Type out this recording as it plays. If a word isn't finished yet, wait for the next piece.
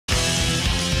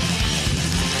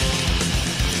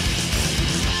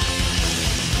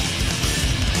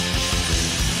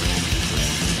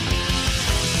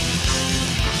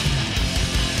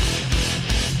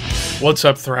What's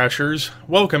up, Thrashers?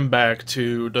 Welcome back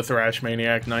to the Thrash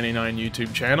Maniac 99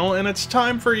 YouTube channel, and it's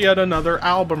time for yet another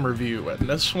album review. And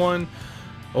this one,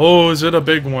 oh, is it a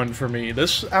big one for me?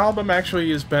 This album actually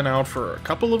has been out for a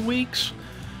couple of weeks,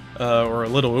 or a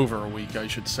little over a week, I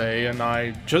should say, and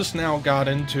I just now got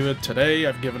into it today.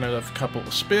 I've given it a couple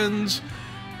of spins,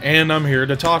 and I'm here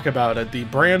to talk about it. The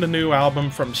brand new album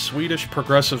from Swedish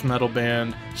progressive metal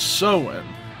band Soen,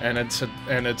 and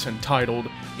it's entitled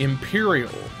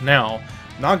Imperial. Now,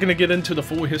 I'm not going to get into the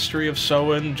full history of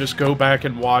Soen, just go back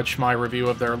and watch my review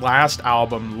of their last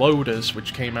album, Lotus,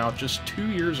 which came out just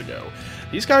 2 years ago.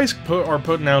 These guys are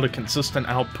putting out a consistent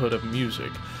output of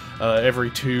music. Every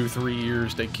 2-3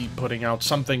 years they keep putting out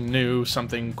something new,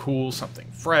 something cool, something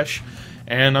fresh,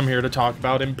 and I'm here to talk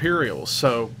about Imperial.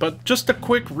 But just a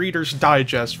quick Reader's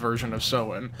Digest version of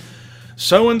Soen.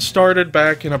 Soen started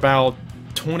back in about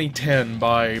 2010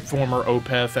 by former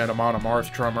Opeth and Amon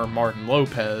Amarth drummer Martin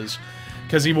Lopez,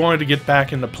 because he wanted to get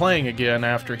back into playing again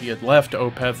after he had left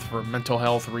Opeth for mental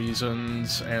health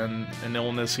reasons and an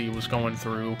illness he was going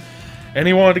through, and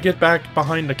he wanted to get back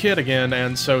behind the kit again,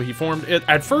 and so he formed it.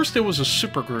 At first it was a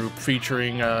supergroup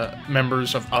featuring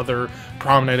members of other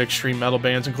prominent extreme metal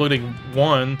bands, including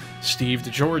one, Steve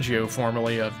DiGiorgio,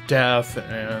 formerly of Death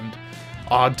and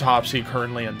Autopsy,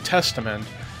 currently in Testament,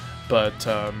 but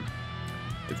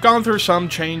they've gone through some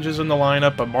changes in the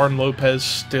lineup, but Martin Lopez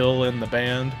still in the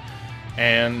band,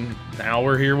 and now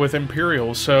we're here with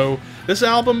Imperial. So this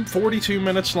album, 42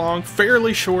 minutes long,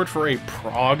 fairly short for a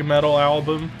prog metal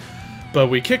album, but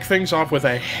we kick things off with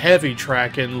a heavy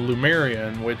track in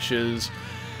Lumerian, which is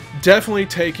definitely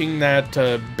taking that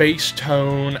bass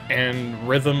tone and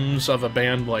rhythms of a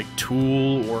band like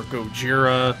Tool or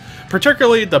Gojira,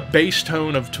 particularly the bass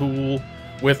tone of Tool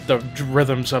with the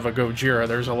rhythms of a Gojira.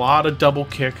 There's a lot of double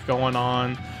kick going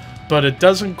on, but it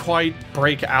doesn't quite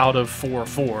break out of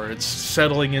 4/4. It's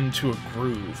settling into a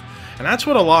groove. And that's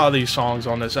what a lot of these songs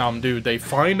on this album do. They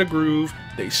find a groove,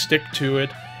 they stick to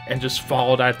it, and just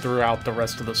follow that throughout the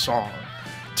rest of the song.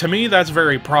 To me, that's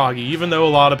very proggy, even though a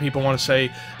lot of people want to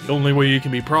say the only way you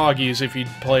can be proggy is if you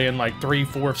play in like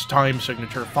 3/4 time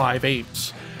signature,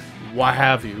 5/8, what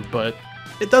have you, but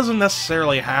it doesn't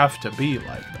necessarily have to be like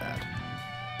that.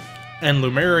 And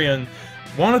Lumerian,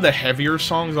 one of the heavier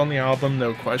songs on the album,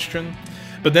 no question.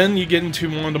 But then you get into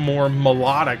one of the more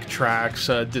melodic tracks,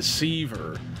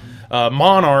 Deceiver.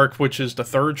 Monarch, which is the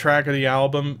third track of the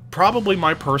album, probably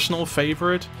my personal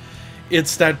favorite.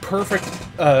 It's that perfect,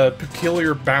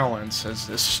 peculiar balance, as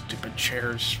this stupid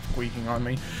chair is squeaking on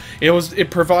me.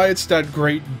 It provides that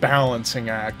great balancing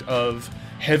act of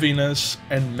heaviness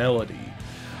and melody.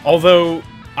 Although,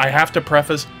 I have to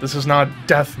preface, this is not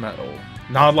death metal.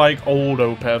 Not like old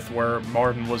Opeth, where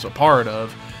Martin was a part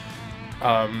of.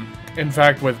 In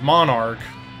fact, with Monarch,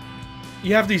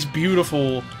 you have these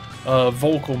beautiful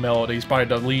vocal melodies by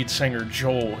the lead singer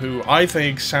Joel, who I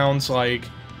think sounds like,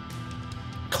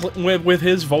 with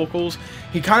his vocals,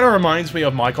 he kind of reminds me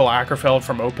of Michael Ackerfeld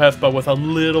from Opeth, but with a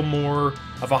little more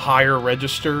of a higher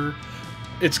register.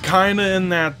 It's kind of in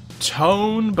that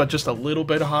tone, but just a little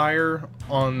bit higher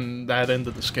on that end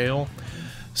of the scale.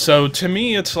 So to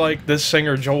me, it's like this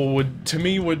singer Joel would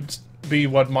be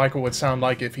what Michael would sound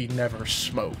like if he never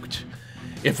smoked.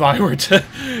 If I were to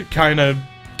kind of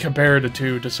compare the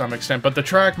two to some extent. But the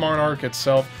track Monarch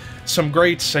itself, some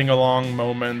great sing-along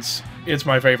moments. It's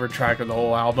my favorite track of the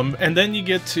whole album. And then you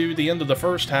get to the end of the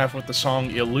first half with the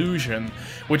song Illusion,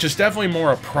 which is definitely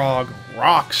more a prog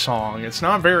rock song. It's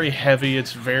not very heavy,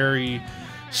 it's very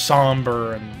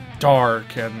somber and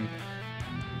dark and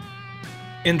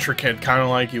intricate, kind of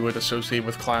like you would associate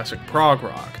with classic prog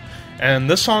rock. And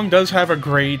this song does have a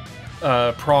great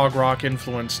prog rock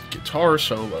influenced guitar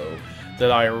solo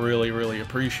that I really, really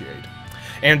appreciate.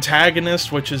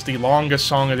 Antagonist, which is the longest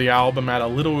song of the album at a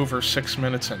little over 6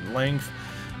 minutes in length,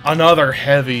 another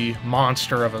heavy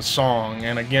monster of a song,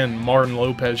 and again, Martin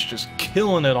Lopez just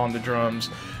killing it on the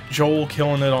drums, Joel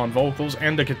killing it on vocals,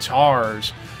 and the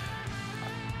guitars.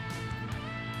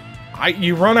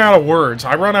 You run out of words.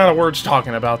 I run out of words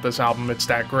talking about this album. It's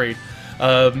that great.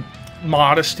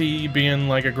 Modesty being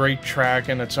like a great track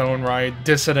in its own right.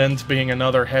 Dissident being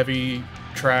another heavy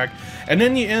track. And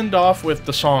then you end off with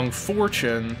the song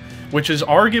Fortune, which is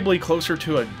arguably closer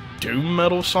to a doom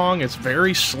metal song. It's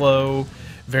very slow,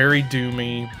 very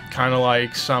doomy, kind of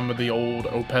like some of the old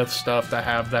Opeth stuff that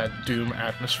have that doom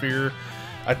atmosphere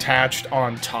attached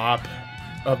on top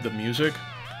of the music.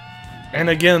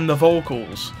 And again, the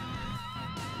vocals.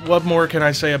 What more can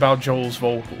I say about Joel's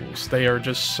vocals? They are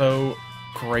just so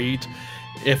great.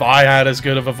 If I had as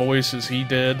good of a voice as he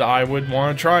did, I would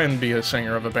want to try and be a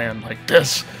singer of a band like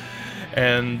this.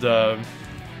 And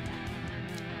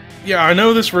yeah, I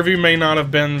know this review may not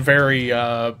have been very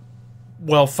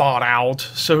well thought out,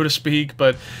 so to speak,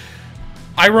 but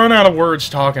I run out of words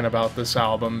talking about this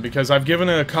album because I've given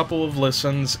it a couple of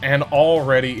listens and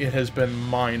already it has been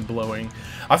mind-blowing.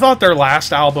 I thought their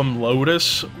last album,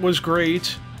 Lotus, was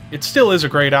great. It still is a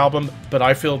great album, but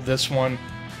I feel this one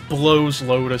blows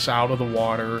Lotus out of the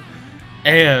water.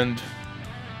 And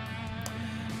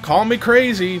call me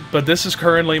crazy, but this is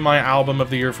currently my album of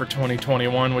the year for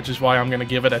 2021, which is why I'm going to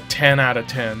give it a 10 out of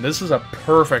 10. This is a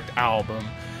perfect album.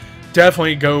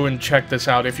 Definitely go and check this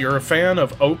out. If you're a fan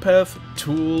of Opeth,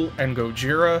 Tool, and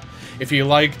Gojira, if you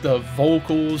like the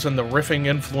vocals and the riffing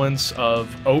influence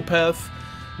of Opeth,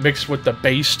 mixed with the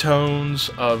bass tones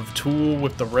of Tool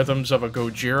with the rhythms of a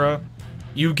Gojira,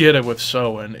 you get it with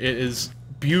Soen. It is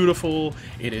beautiful,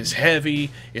 it is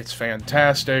heavy, it's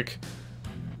fantastic.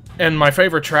 And my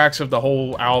favorite tracks of the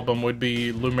whole album would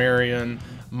be Lumerian,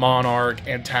 Monarch,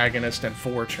 Antagonist, and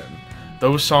Fortune.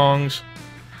 Those songs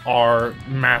are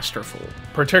masterful,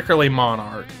 particularly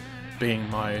Monarch being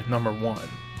my #1.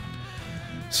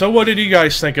 So what did you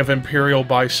guys think of Imperial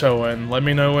by Soen? Let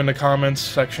me know in the comments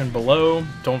section below.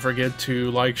 Don't forget to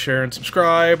like, share, and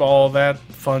subscribe, all that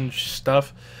fun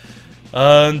stuff.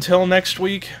 Until next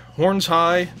week, horns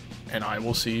high, and I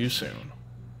will see you soon.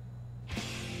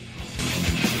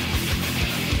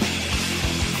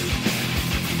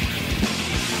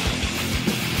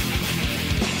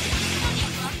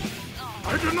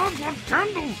 I do not want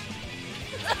candles!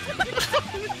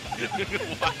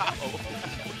 Wow.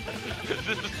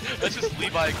 That's just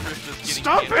Levi Christmas getting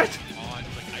Stop it! on.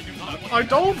 Like, I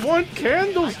don't want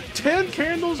candles! 10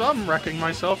 candles? I'm wrecking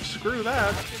myself. Screw that.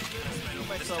 I feel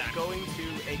myself going to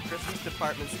a Christmas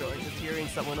department store and just hearing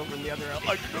someone over in the other aisle,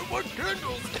 I do not want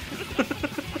candles!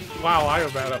 Wow, I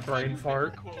have had a brain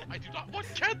fart. I do not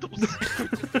want candles!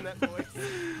 Just in that voice.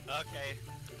 Okay.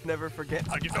 Never forget,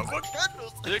 I do not want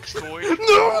candles! Next toy. No!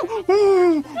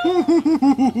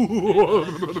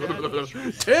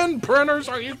 10 printers?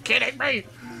 Are you kidding me?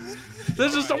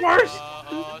 This is the worst!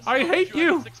 I hate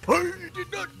you! I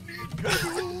did not need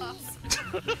candles!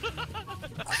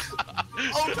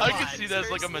 I can see that as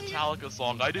like a Metallica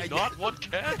song. I did not want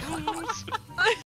candles!